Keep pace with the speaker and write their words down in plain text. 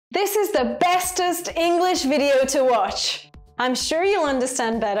This is the bestest English video to watch. I'm sure you'll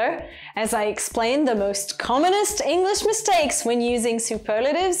understand better as I explain the most commonest English mistakes when using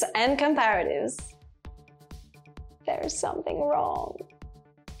superlatives and comparatives. There's something wrong.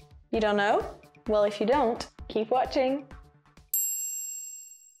 You don't know? Well, if you don't, keep watching.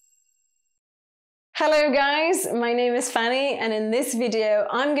 Hello guys, my name is Fanny, and in this video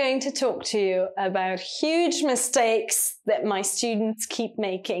I'm going to talk to you about huge mistakes that my students keep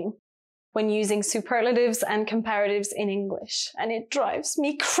making when using superlatives and comparatives in English, and it drives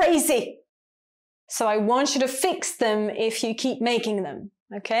me crazy. So I want you to fix them if you keep making them,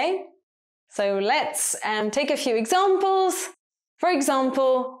 okay? So let's take a few examples. For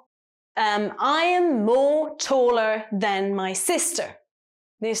example, I am more taller than my sister.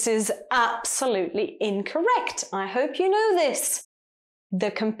 This is absolutely incorrect. I hope you know this. The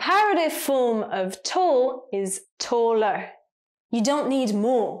comparative form of tall is taller. You don't need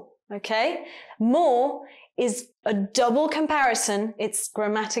more, okay? More is a double comparison. It's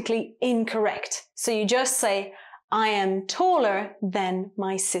grammatically incorrect. So you just say, I am taller than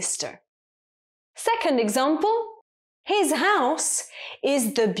my sister. Second example, his house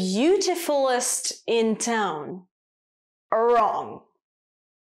is the beautifulest in town. Wrong.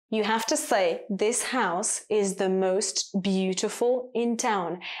 You have to say, this house is the most beautiful in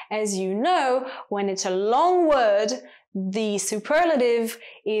town. As you know, when it's a long word, the superlative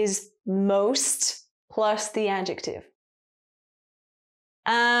is most plus the adjective.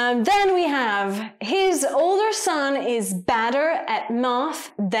 Then we have, his older son is better at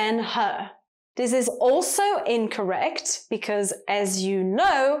math than her. This is also incorrect because, as you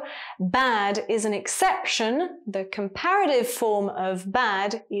know, bad is an exception. The comparative form of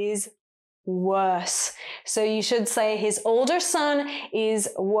bad is worse. So you should say his older son is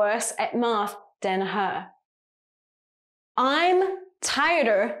worse at math than her. I'm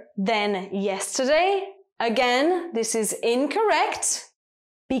tireder than yesterday. Again, this is incorrect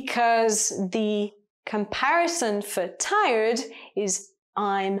because the comparison for tired is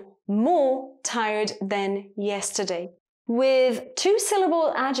I'm more tired than yesterday. With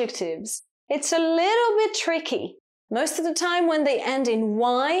two-syllable adjectives, it's a little bit tricky. Most of the time when they end in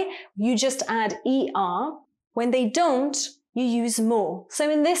Y, you just add ER. When they don't, you use more. So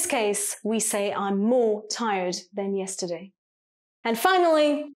in this case, we say I'm more tired than yesterday. And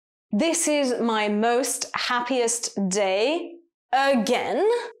finally, this is my most happiest day. Again,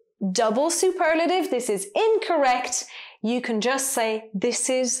 double superlative. This is incorrect. You can just say, this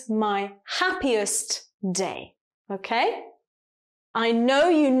is my happiest day, okay? I know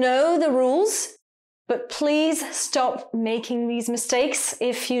you know the rules, but please stop making these mistakes.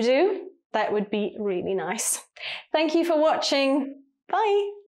 If you do, that would be really nice. Thank you for watching. Bye.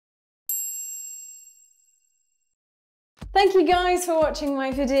 Thank you guys for watching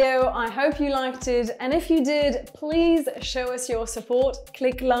my video. I hope you liked it. And if you did, please show us your support.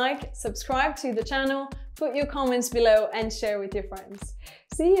 Click like, subscribe to the channel, put your comments below and share with your friends.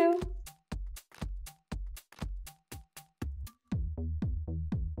 See you.